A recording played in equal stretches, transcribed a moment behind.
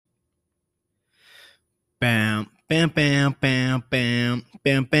Bam, bam, bam, bam, bam,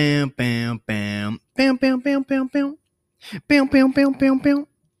 bam, bam, bam, bam, bam, bam, bam, bam, bam, bam, bam, bam, bam, bam.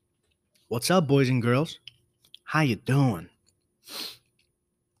 What's up, boys and girls? How you doing?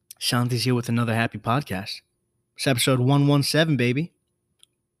 Shanti's here with another happy podcast. It's episode 117, baby.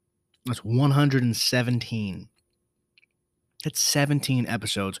 That's 117. That's 17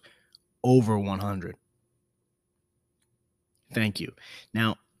 episodes over 100. Thank you.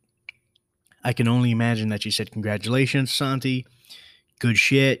 Now, I can only imagine that you said congratulations, Santi. Good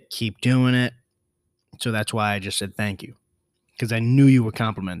shit. Keep doing it. So that's why I just said thank you. Because I knew you were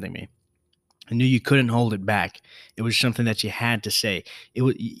complimenting me. I knew you couldn't hold it back. It was something that you had to say.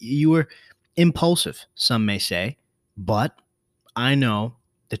 You were impulsive, some may say, but I know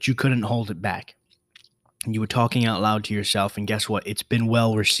that you couldn't hold it back. You were talking out loud to yourself, and guess what? It's been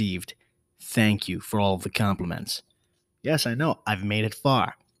well received. Thank you for all of the compliments. Yes, I know. I've made it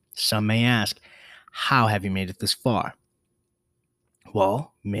far. Some may ask, how have you made it this far?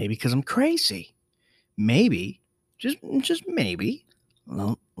 Well, maybe because I'm crazy. Maybe, just maybe,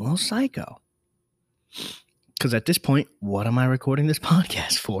 a little psycho. Because at this point, what am I recording this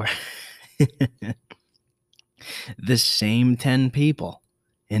podcast for? The same 10 people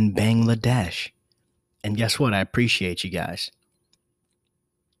in Bangladesh. And guess what? I appreciate you guys.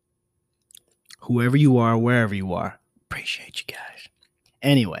 Whoever you are, wherever you are, appreciate you guys.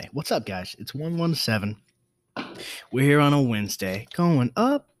 Anyway, what's up, guys? It's 117. We're here on a Wednesday, going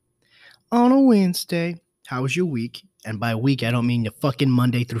up on a Wednesday. How was your week? And by week, I don't mean the fucking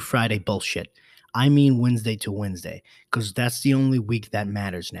Monday through Friday bullshit. I mean Wednesday to Wednesday, because that's the only week that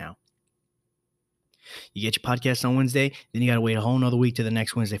matters now. You get your podcast on Wednesday, then you got to wait a whole nother week to the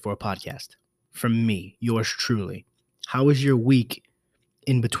next Wednesday for a podcast. From me, yours truly. How was your week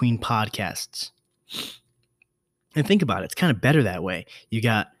in between podcasts? And think about it. It's kind of better that way. You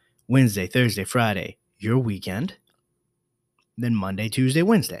got Wednesday, Thursday, Friday, your weekend, then Monday, Tuesday,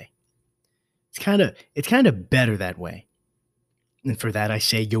 Wednesday. It's kind of better that way. And for that, I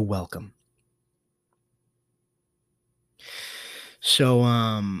say you're welcome. So,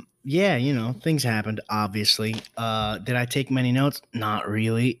 yeah, things happened, obviously. Did I take many notes? Not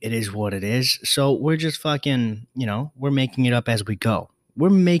really. It is what it is. So we're just fucking, we're making it up as we go. We're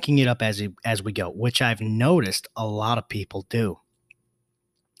making it up as we go, which I've noticed a lot of people do.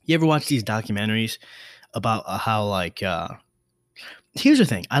 You ever watch these documentaries about how, here's the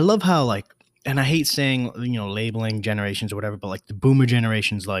thing. I love how, and I hate saying, labeling generations or whatever, but, the boomer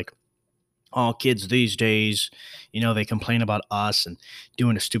generation's all kids these days, they complain about us and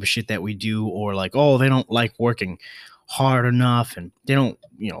doing the stupid shit that we do, or they don't like working hard enough, and they don't,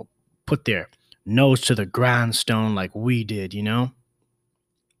 put their nose to the grindstone like we did,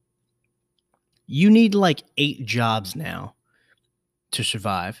 You need 8 jobs now to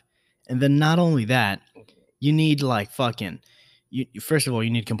survive. And then not only that, you need first of all, you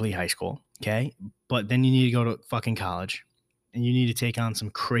need to complete high school, okay? But then you need to go to fucking college, and you need to take on some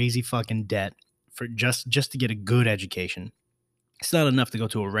crazy fucking debt for just to get a good education. It's not enough to go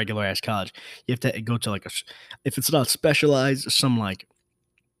to a regular ass college. You have to go to if it's not specialized, some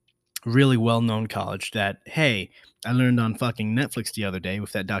really well-known college that, hey, I learned on fucking Netflix the other day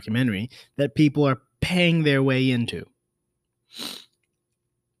with that documentary that people are paying their way into.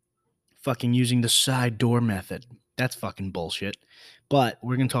 Fucking using the side door method. That's fucking bullshit. But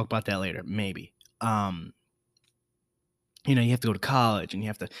we're going to talk about that later, maybe. You have to go to college, and you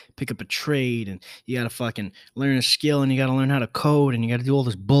have to pick up a trade, and you got to fucking learn a skill, and you got to learn how to code, and you got to do all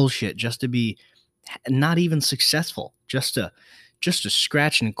this bullshit just to be not even successful, just to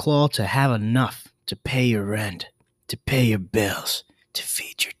scratch and claw to have enough to pay your rent, to pay your bills, to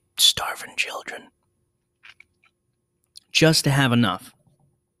feed your starving children. Just to have enough.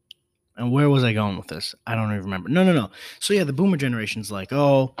 And where was I going with this? I don't even remember. No. So yeah, the boomer generation's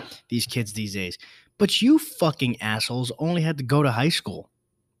oh, these kids these days. But you fucking assholes only had to go to high school.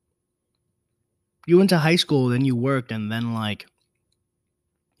 You went to high school, then you worked, and then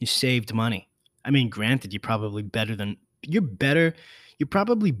you saved money. I mean, granted, you're probably better. You're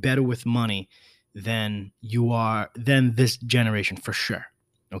probably better with money than this generation, for sure.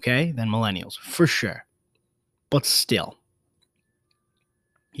 Okay? Than millennials, for sure. But still,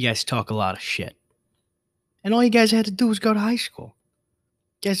 you guys talk a lot of shit. And all you guys had to do was go to high school.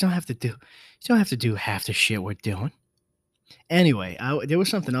 You guys don't have to do half the shit we're doing. Anyway, there was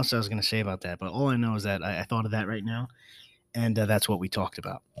something else I was going to say about that, but all I know is that I thought of that right now, and that's what we talked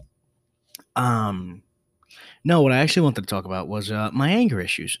about. No, what I actually wanted to talk about was my anger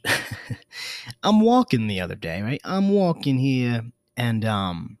issues. I'm walking the other day, right? I'm walking here, and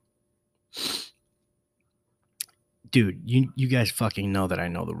dude, you guys fucking know that I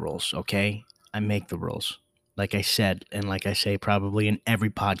know the rules, okay? I make the rules. Like I said, and like I say probably in every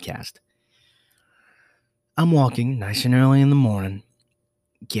podcast. I'm walking nice and early in the morning,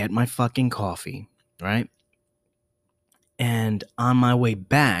 get my fucking coffee, right? And on my way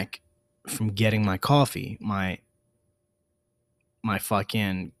back from getting my coffee, my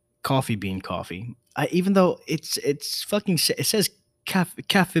fucking coffee bean coffee, even though it's fucking it says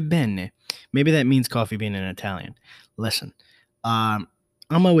caffè bene. Maybe that means coffee bean in Italian. Listen, on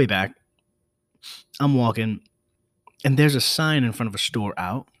my way back, I'm walking, and there's a sign in front of a store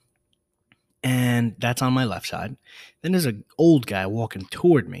out, and that's on my left side. Then there's an old guy walking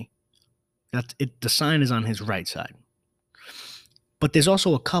toward me. That's it. The sign is on his right side. But there's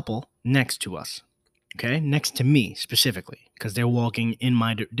also a couple next to us. Okay, next to me specifically, because they're walking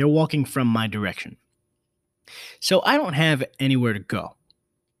they're walking from my direction. So I don't have anywhere to go.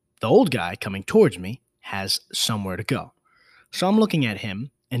 The old guy coming towards me has somewhere to go. So I'm looking at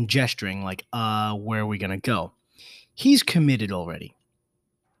him and gesturing like, where are we gonna go? He's committed already.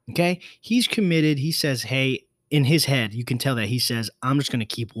 Okay? He's committed. He says, hey, in his head, you can tell that he says, I'm just gonna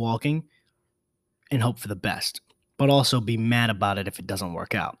keep walking and hope for the best, but also be mad about it if it doesn't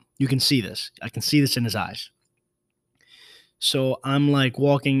work out. You can see this. I can see this in his eyes. So I'm like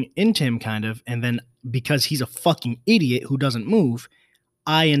walking into him kind of, and then because he's a fucking idiot who doesn't move,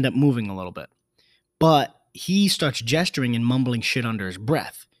 I end up moving a little bit. But he starts gesturing and mumbling shit under his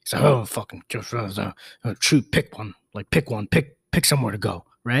breath. He's like, oh, fucking, shoot, pick one. Like, pick one. Pick somewhere to go,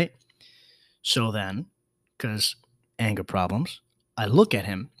 right? So then, because anger problems, I look at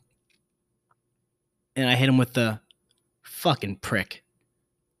him, and I hit him with the fucking prick.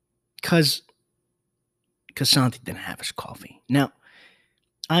 Because Santi didn't have his coffee. Now,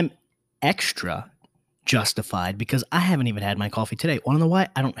 I'm extra justified because I haven't even had my coffee today. Want to know why?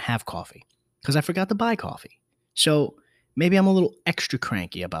 I don't have coffee. Because I forgot to buy coffee. So maybe I'm a little extra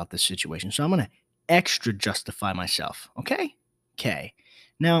cranky about this situation. So I'm going to extra justify myself. Okay? Okay.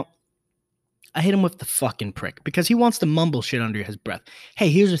 Now, I hit him with the fucking prick because he wants to mumble shit under his breath. Hey,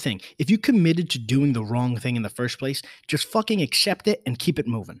 here's the thing. If you committed to doing the wrong thing in the first place, just fucking accept it and keep it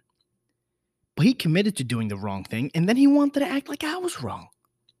moving. But he committed to doing the wrong thing, and then he wanted to act like I was wrong.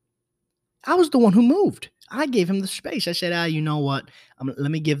 I was the one who moved. I gave him the space. I said, you know what?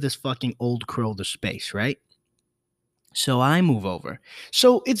 Let me give this fucking old crow the space, right? So I move over.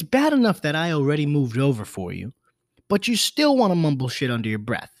 So it's bad enough that I already moved over for you, but you still want to mumble shit under your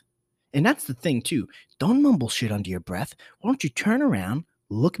breath. And that's the thing, too. Don't mumble shit under your breath. Why don't you turn around,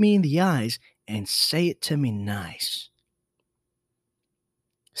 look me in the eyes, and say it to me nice?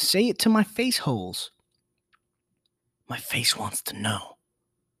 Say it to my face holes. My face wants to know.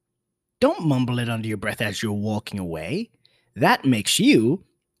 Don't mumble it under your breath as you're walking away. That makes you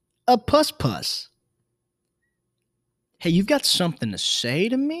a puss. Hey, you've got something to say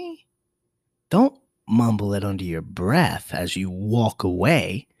to me? Don't mumble it under your breath as you walk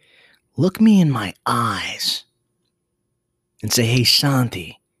away. Look me in my eyes and say, hey,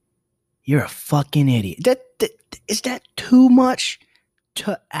 Santi, you're a fucking idiot. Is that too much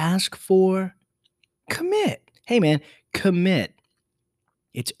to ask for? Commit. Hey, man, commit.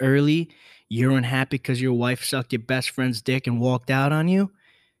 It's early. You're unhappy because your wife sucked your best friend's dick and walked out on you.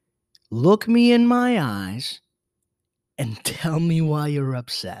 Look me in my eyes and tell me why you're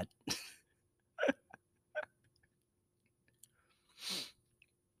upset.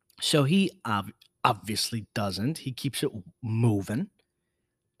 So he obviously doesn't. He keeps it moving.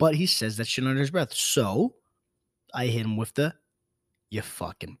 But he says that shit under his breath. So I hit him with the, you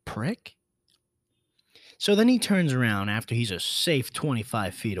fucking prick. So then he turns around after he's a safe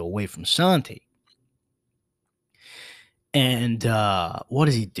 25 feet away from Santi. And what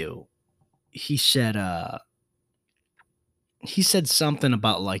does he do? He said something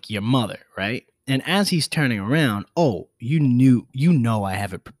about like your mother, right? And as he's turning around, oh, you know I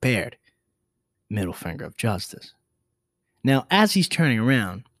have it prepared. Middle finger of justice. Now, as he's turning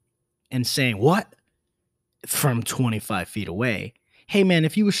around and saying, what? From 25 feet away. Hey, man,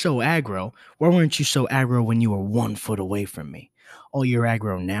 if you were so aggro, why weren't you so aggro when you were 1 foot away from me? Oh, you're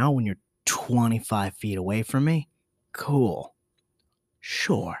aggro now when you're 25 feet away from me? Cool.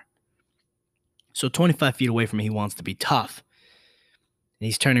 Sure. So 25 feet away from me, he wants to be tough. And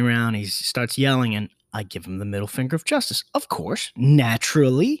he's turning around, he starts yelling, and I give him the middle finger of justice. Of course,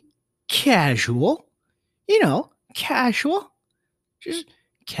 naturally, casual. Casual. Just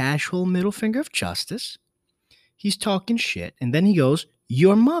casual middle finger of justice. He's talking shit, and then he goes,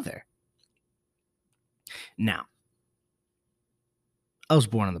 your mother. Now, I was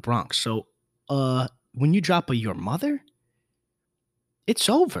born in the Bronx, so when you drop a your mother, it's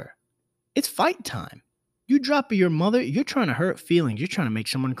over. It's fight time. You drop your mother, you're trying to hurt feelings. You're trying to make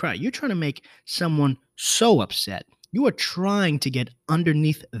someone cry. You're trying to make someone so upset. You are trying to get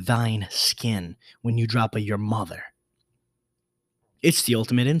underneath thine skin when you drop your mother. It's the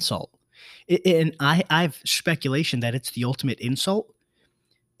ultimate insult. And I've speculation that it's the ultimate insult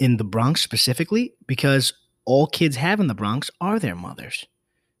in the Bronx specifically because all kids have in the Bronx are their mothers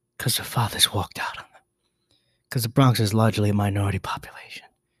because their fathers walked out on them. Because the Bronx is largely a minority population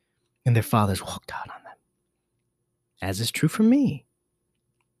and their fathers walked out on them. As is true for me.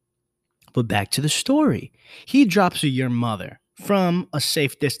 But back to the story. He drops your mother from a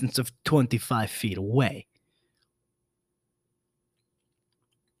safe distance of 25 feet away.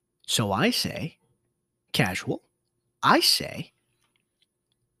 So I say, casual, I say,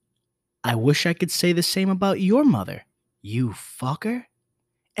 I wish I could say the same about your mother, you fucker.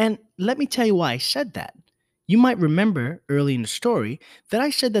 And let me tell you why I said that. You might remember early in the story that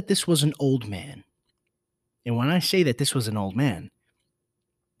I said that this was an old man. And when I say that this was an old man,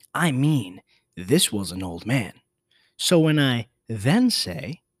 I mean this was an old man. So when I then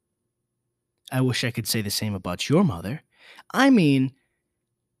say, I wish I could say the same about your mother, I mean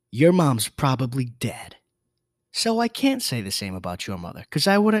your mom's probably dead. So I can't say the same about your mother because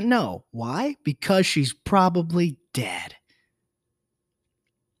I wouldn't know. Why? Because she's probably dead.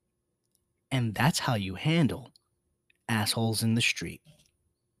 And that's how you handle assholes in the street.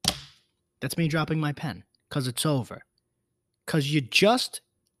 That's me dropping my pen because it's over. Because you just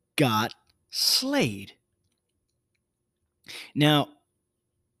got slayed. Now,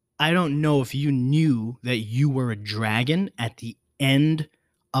 I don't know if you knew that you were a dragon at the end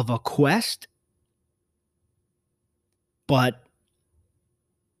of a quest, but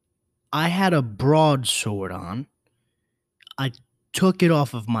I had a broadsword on. I took it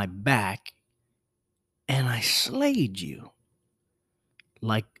off of my back and I slayed you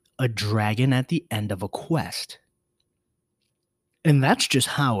like a dragon at the end of a quest. And that's just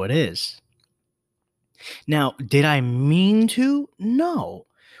how it is. Now, did I mean to? No.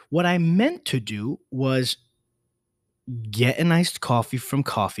 What I meant to do was get an iced coffee from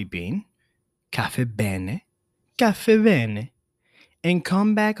Coffee Bean, Caffè Bene, and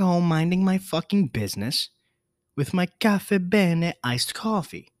come back home minding my fucking business with my Caffè Bene iced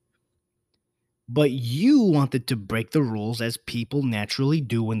coffee. But you wanted to break the rules as people naturally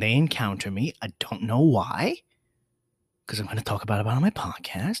do when they encounter me. I don't know why. Because I'm going to talk about it on my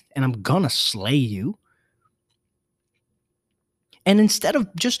podcast. And I'm going to slay you. And instead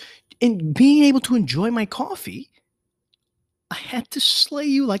of just being able to enjoy my coffee, I had to slay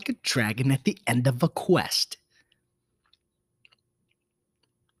you like a dragon at the end of a quest.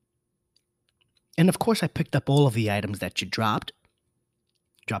 And of course, I picked up all of the items that you dropped.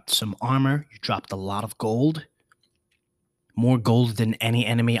 Dropped some armor. You dropped a lot of gold. More gold than any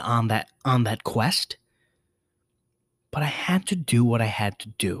enemy on that quest. But I had to do what I had to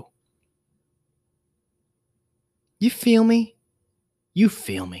do. You feel me? You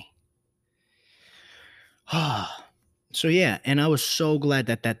feel me. So yeah, and I was so glad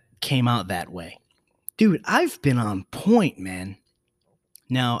that came out that way. Dude, I've been on point, man.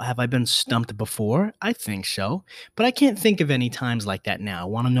 Now, have I been stumped before? I think so. But I can't think of any times like that now.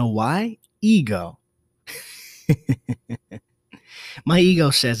 Want to know why? Ego. My ego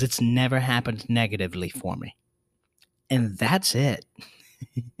says it's never happened negatively for me. And that's it.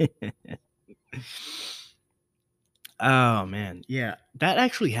 Oh, man. Yeah. That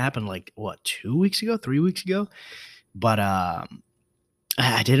actually happened 2 weeks ago, 3 weeks ago? But I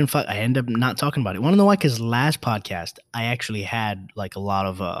ended up not talking about it. Want to know why? Because last podcast, I actually had a lot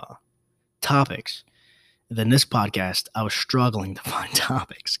of topics. Then this podcast, I was struggling to find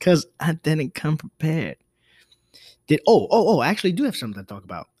topics because I didn't come prepared. I actually do have something to talk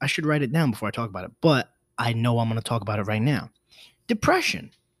about. I should write it down before I talk about it, but I know I'm going to talk about it right now.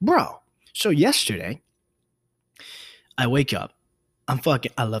 Depression. Bro. So yesterday, I wake up.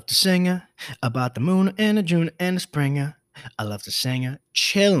 I love to sing about the moon and the June and the spring. I love to sing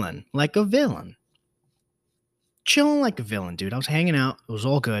chilling like a villain. Chilling like a villain, dude. I was hanging out. It was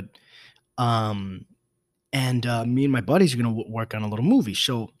all good. And me and my buddies are going to work on a little movie.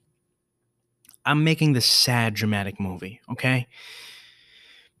 So I'm making this sad, dramatic movie, okay?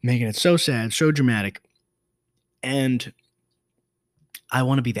 Making it so sad, so dramatic. And I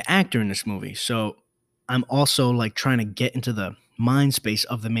want to be the actor in this movie. So I'm also trying to get into the mind space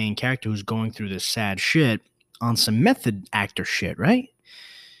of the main character who's going through this sad shit on some method actor shit, right?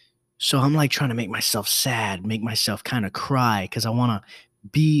 So I'm trying to make myself sad, make myself kind of cry because I want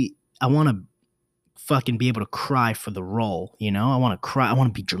to fucking be able to cry for the role, you know? I want to cry. I want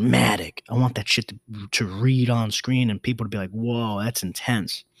to be dramatic. I want that shit to read on screen and people to be like, whoa, that's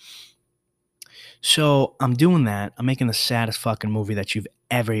intense. So I'm doing that. I'm making the saddest fucking movie that you've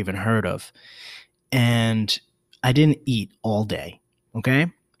ever even heard of. And I didn't eat all day.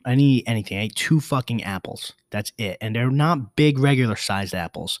 Okay? I didn't eat anything. I ate 2 fucking apples. That's it. And they're not big, regular sized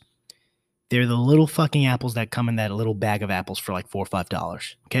apples. They're the little fucking apples that come in that little bag of apples for like $4 or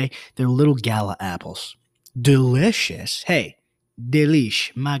 $5. Okay? They're little gala apples. Delicious. Hey,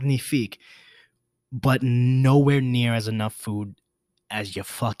 delish, magnifique. But nowhere near as enough food as you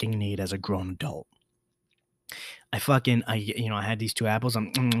fucking need as a grown adult. I had these 2 apples.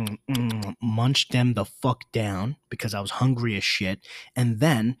 Munched them the fuck down because I was hungry as shit. And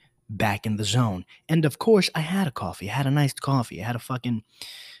then back in the zone. And of course, I had a coffee. I had a nice coffee. I had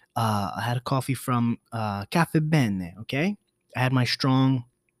a coffee from Cafe Bene, okay? I had my strong,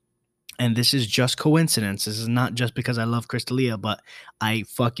 and this is just coincidence. This is not just because I love Crystalia, but I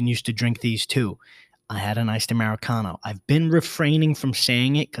fucking used to drink these too. I had an iced Americano. I've been refraining from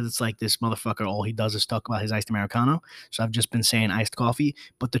saying it because it's like this motherfucker, all he does is talk about his iced Americano. So I've just been saying iced coffee.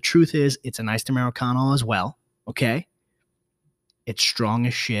 But the truth is, it's an iced Americano as well, okay? It's strong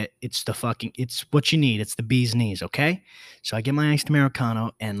as shit. It's what you need. It's the bee's knees, okay? So I get my iced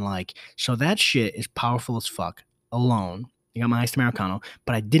Americano and so that shit is powerful as fuck alone. I got my iced Americano,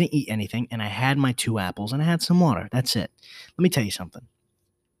 but I didn't eat anything and I had my 2 apples and I had some water. That's it. Let me tell you something.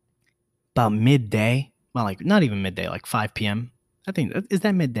 About midday, well, not even midday, like 5 p.m. I think, is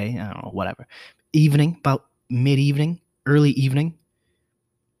that midday? I don't know, whatever. Evening, about mid-evening, early evening.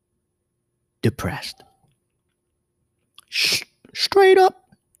 Depressed. Straight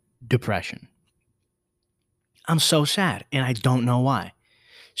up depression. I'm so sad, and I don't know why.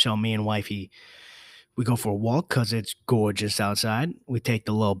 So me and wifey, we go for a walk because it's gorgeous outside. We take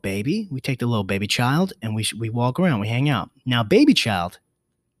the little baby child, and we walk around. We hang out. Now, baby child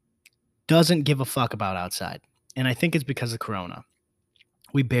doesn't give a fuck about outside, and I think it's because of Corona.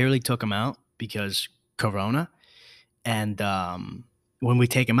 We barely took him out because Corona, and when we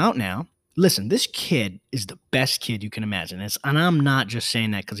take him out now, listen, this kid is the best kid you can imagine. And I'm not just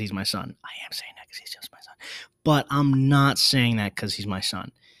saying that because he's my son. I am saying that because he's just my son. But I'm not saying that because he's my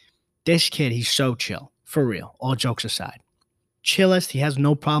son. This kid, he's so chill. For real. All jokes aside. Chillest. He has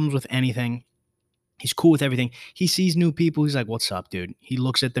no problems with anything. He's cool with everything. He sees new people. He's like, what's up, dude? He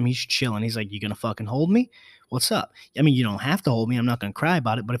looks at them. He's chilling. He's like, you going to fucking hold me? What's up? I mean, you don't have to hold me. I'm not going to cry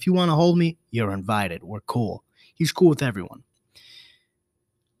about it. But if you want to hold me, you're invited. We're cool. He's cool with everyone.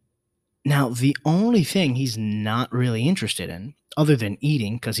 Now, the only thing he's not really interested in, other than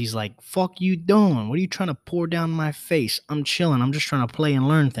eating, because he's like, fuck you doing? What are you trying to pour down my face? I'm chilling. I'm just trying to play and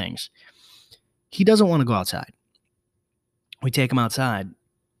learn things. He doesn't want to go outside. We take him outside,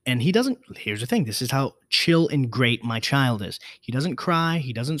 and he doesn't. Here's the thing. This is how chill and great my child is. He doesn't cry.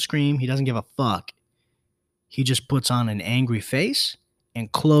 He doesn't scream. He doesn't give a fuck. He just puts on an angry face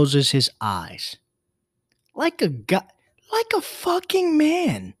and closes his eyes. Like a fucking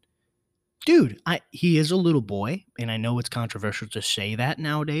man. Dude, he is a little boy, and I know it's controversial to say that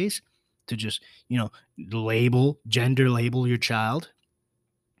nowadays, to just, gender label your child.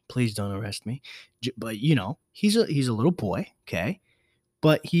 Please don't arrest me. But, he's a little boy, okay?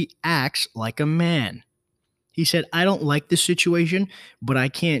 But he acts like a man. He said, I don't like this situation, but I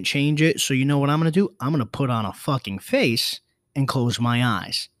can't change it, so you know what I'm going to do? I'm going to put on a fucking face and close my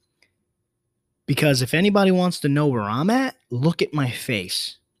eyes. Because if anybody wants to know where I'm at, look at my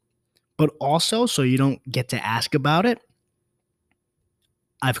face. But also, so you don't get to ask about it,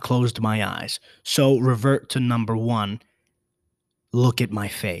 I've closed my eyes. So revert to number 1. Look at my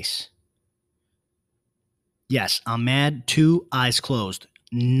face. Yes, I'm mad. 2, eyes closed.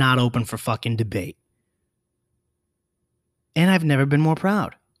 Not open for fucking debate. And I've never been more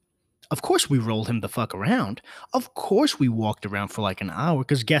proud. Of course we rolled him the fuck around. Of course we walked around for like an hour,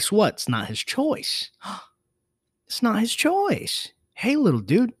 because guess what? It's not his choice. It's not his choice. Hey, little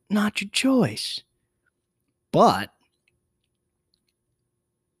dude, not your choice. But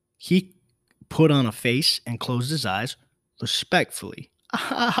he put on a face and closed his eyes respectfully.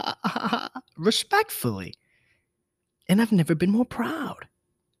 Respectfully. And I've never been more proud.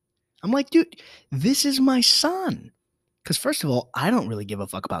 I'm like, dude, this is my son. Because first of all, I don't really give a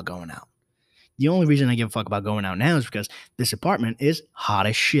fuck about going out. The only reason I give a fuck about going out now is because this apartment is hot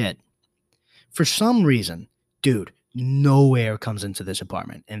as shit. For some reason, dude, no air comes into this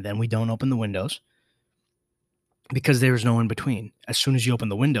apartment. And then we don't open the windows because there's no in between. As soon as you open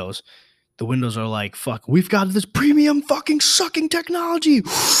the windows are like, fuck, we've got this premium fucking sucking technology.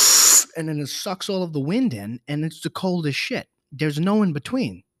 And then it sucks all of the wind in, and it's the coldest shit. There's no in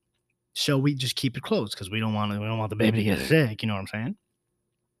between. So we just keep it closed because we don't want the baby to get sick. You know what I'm saying?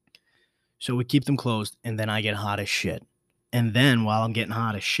 So we keep them closed, and then I get hot as shit. And then while I'm getting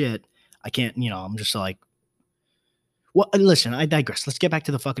hot as shit, I can't, I'm just like, well, listen, I digress. Let's get back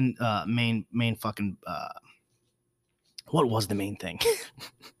to the fucking main fucking. What was the main thing?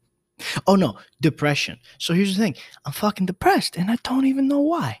 Oh no, depression. So here's the thing: I'm fucking depressed, and I don't even know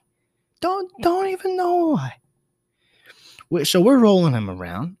why. Don't even know why. So we're rolling him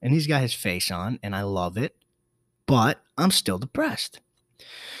around, and he's got his face on, and I love it, but I'm still depressed.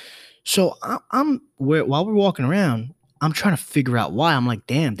 So while we're walking around, I'm trying to figure out why. I'm like,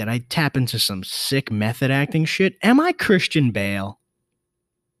 damn, did I tap into some sick method acting shit? Am I Christian Bale?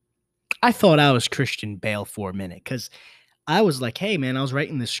 I thought I was Christian Bale for a minute because I was like, hey, man, I was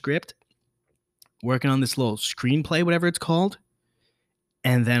writing this script, working on this little screenplay, whatever it's called.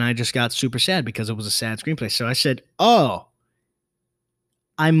 And then I just got super sad because it was a sad screenplay. So I said, oh,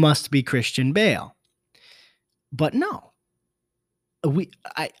 I must be Christian Bale. But no.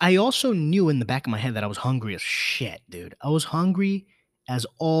 I also knew in the back of my head that I was hungry as shit, dude. I was hungry as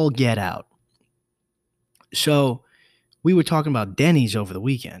all get out. So we were talking about Denny's over the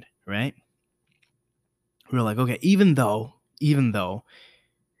weekend, right? We were like, okay, even though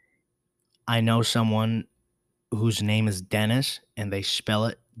I know someone whose name is Dennis and they spell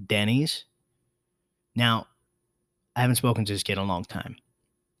it Denny's. Now, I haven't spoken to this kid in a long time.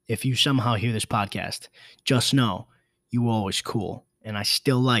 If you somehow hear this podcast, just know you were always cool and I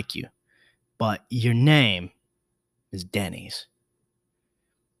still like you. But your name is Denny's.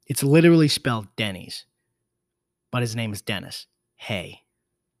 It's literally spelled Denny's, but his name is Dennis. Hey.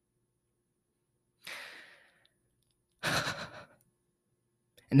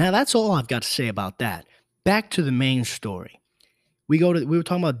 And now that's all I've got to say about that. Back to the main story. We were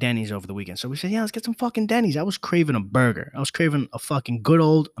talking about Denny's over the weekend. So we said, yeah, let's get some fucking Denny's. I was craving a burger. I was craving a fucking good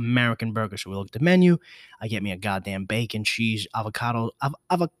old American burger. So we looked at the menu. I get me a goddamn bacon, cheese, avocado.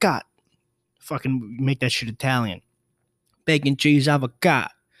 Avocado. Fucking make that shit Italian. Bacon, cheese, avocado.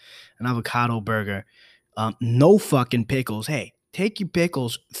 An avocado burger. No fucking pickles. Hey, take your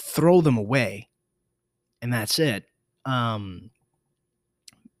pickles, throw them away. And that's it.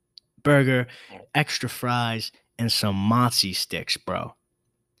 Burger, extra fries, and some mozzie sticks, bro.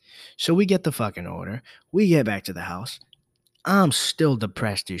 So we get the fucking order. We get back to the house. I'm still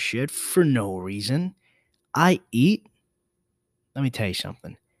depressed as shit for no reason. I eat. Let me tell you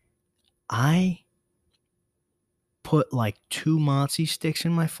something. I put like 2 mozzie sticks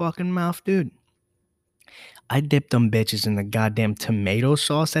in my fucking mouth, dude. I dipped them bitches in the goddamn tomato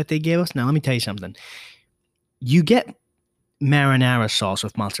sauce that they gave us. Now, let me tell you something. You get marinara sauce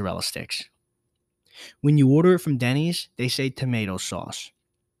with mozzarella sticks. When you order it from Denny's, they say tomato sauce.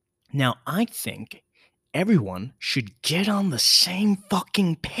 Now, I think everyone should get on the same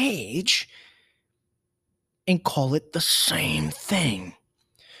fucking page and call it the same thing.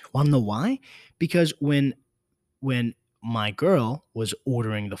 Want to know why? Because when my girl was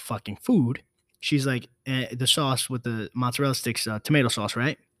ordering the fucking food, she's like, the sauce with the mozzarella sticks, tomato sauce,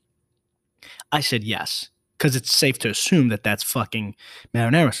 right? I said yes, because it's safe to assume that that's fucking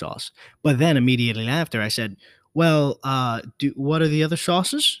marinara sauce. But then immediately after, I said, well, what are the other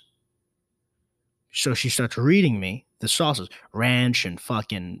sauces? So she starts reading me the sauces, ranch and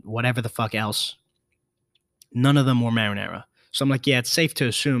fucking whatever the fuck else. None of them were marinara. So I'm like, yeah, it's safe to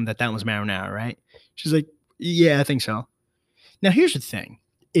assume that that was marinara, right? She's like, yeah, I think so. Now, here's the thing.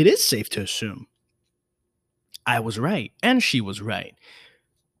 It is safe to assume I was right and she was right.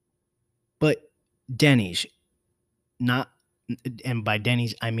 But Denny's, not, and by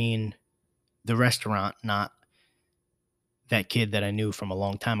Denny's, I mean the restaurant, not that kid that I knew from a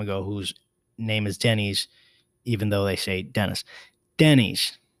long time ago whose name is Denny's, even though they say Dennis.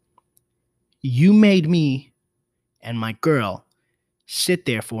 Denny's, you made me and my girl sit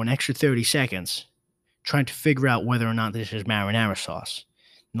there for an extra 30 seconds trying to figure out whether or not this is marinara sauce.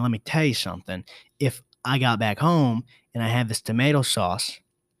 Now, let me tell you something. If I got back home and I had this tomato sauce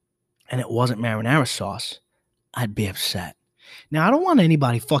and it wasn't marinara sauce, I'd be upset. Now, I don't want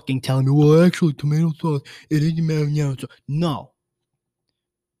anybody fucking telling me, well, actually, tomato sauce, it isn't marinara sauce. No.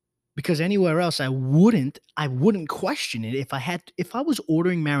 Because anywhere else, I wouldn't question it. If I was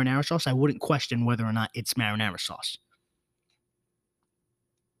ordering marinara sauce, I wouldn't question whether or not it's marinara sauce.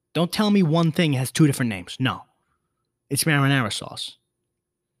 Don't tell me one thing has 2 different names. No. It's marinara sauce.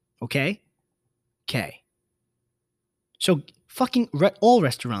 Okay? Okay. So fucking all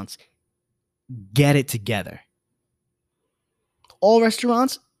restaurants, get it together. All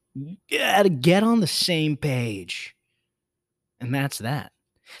restaurants, gotta get on the same page. And that's that.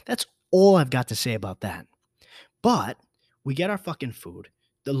 That's all I've got to say about that. But we get our fucking food.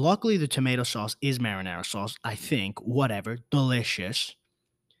 Luckily, the tomato sauce is marinara sauce, I think. Whatever. Delicious.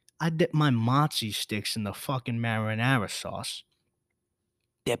 I dip my mozzie sticks in the fucking marinara sauce.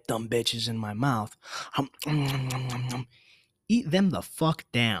 Dip them bitches in my mouth. Eat them the fuck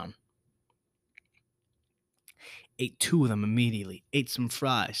down. Ate 2 of them immediately. Ate some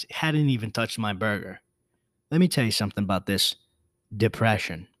fries. Hadn't even touched my burger. Let me tell you something about this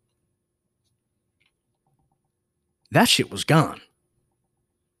depression. That shit was gone.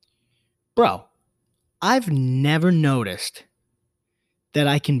 Bro, I've never noticed that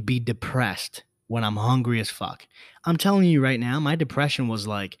I can be depressed when I'm hungry as fuck. I'm telling you right now, my depression was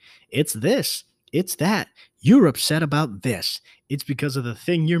like, it's this, it's that. You're upset about this. It's because of the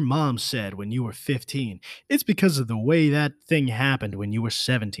thing your mom said when you were 15. It's because of the way that thing happened when you were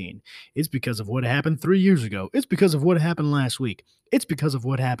 17. It's because of what happened 3 years ago. It's because of what happened last week. It's because of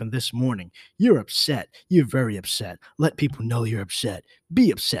what happened this morning. You're upset. You're very upset. Let people know you're upset.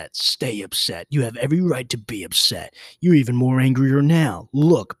 Be upset. Stay upset. You have every right to be upset. You're even more angrier now.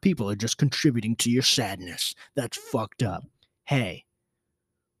 Look, people are just contributing to your sadness. That's fucked up. Hey,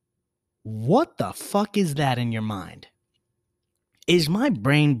 what the fuck is that in your mind? Is my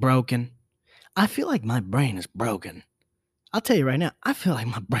brain broken? I feel like my brain is broken. I'll tell you right now, I feel like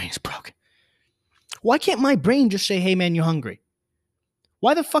my brain is broken. Why can't my brain just say, hey man, you're hungry?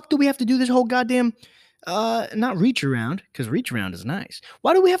 Why the fuck do we have to do this whole goddamn, not reach around, because reach around is nice.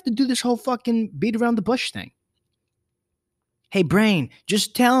 Why do we have to do this whole fucking beat around the bush thing? Hey brain,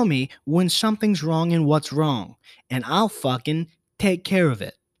 just tell me when something's wrong and what's wrong, and I'll fucking take care of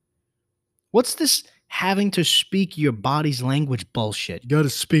it. What's this having to speak your body's language bullshit? You gotta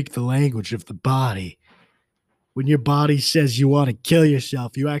speak the language of the body. When your body says you want to kill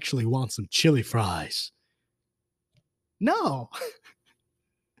yourself, you actually want some chili fries. No.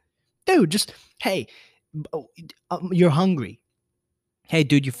 Dude, just, hey, you're hungry. Hey,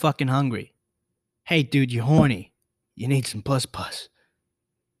 dude, you're fucking hungry. Hey, dude, you're horny. You need some puss.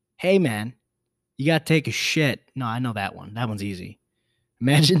 Hey, man, you gotta take a shit. No, I know that one. That one's easy.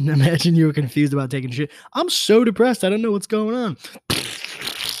 Imagine you were confused about taking a shit. I'm so depressed. I don't know what's going on.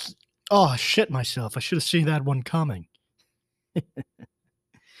 Oh, I shit myself. I should have seen that one coming.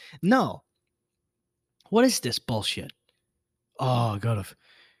 No. What is this bullshit? Oh, I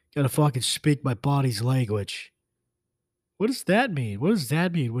gotta fucking speak my body's language. What does that mean? What does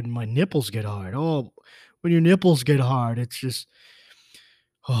that mean when my nipples get hard? Oh, when your nipples get hard, it's just,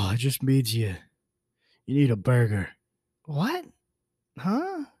 oh, it just means you need a burger. What?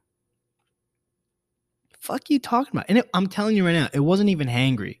 Huh? Fuck you talking about? And I'm telling you right now, it wasn't even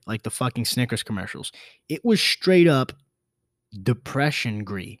hangry like the fucking Snickers commercials. It was straight up depression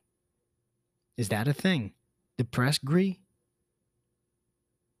gree. Is that a thing? Depressed gree?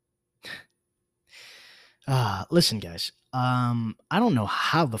 Listen, guys. I don't know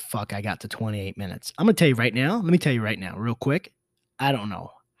how the fuck I got to 28 minutes. I'm gonna tell you right now. Let me tell you right now, real quick. I don't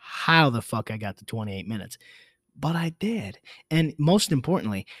know how the fuck I got to 28 minutes, but I did. And most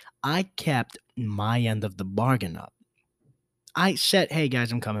importantly, I kept my end of the bargain up. I said, hey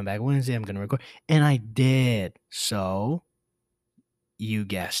guys, I'm coming back Wednesday. I'm gonna record. And I did. So you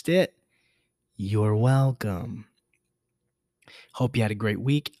guessed it. You're welcome. Hope you had a great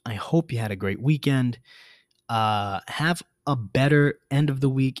week. I hope you had a great weekend. Have a better end of the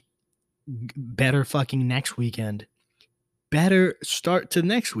week, better fucking next weekend, better start to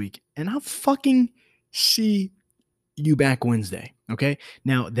next week, and I'll fucking see you back Wednesday. Okay.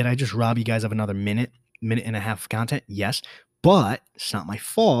 Now, did I just rob you guys of another minute and a half of content? Yes, but it's not my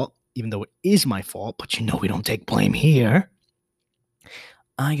fault, even though it is my fault. But you know, we don't take blame here.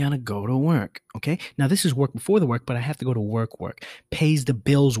 I gotta go to work, okay? Now, this is work before the work, but I have to go to work. Pays the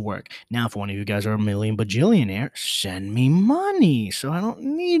bills work. Now, if one of you guys are a million bajillionaire, send me money so I don't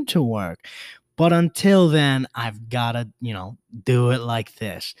need to work. But until then, I've gotta, do it like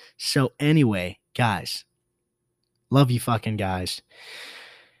this. So anyway, guys, love you fucking guys.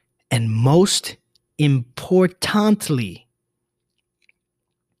 And most importantly,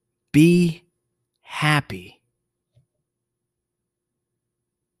 be happy.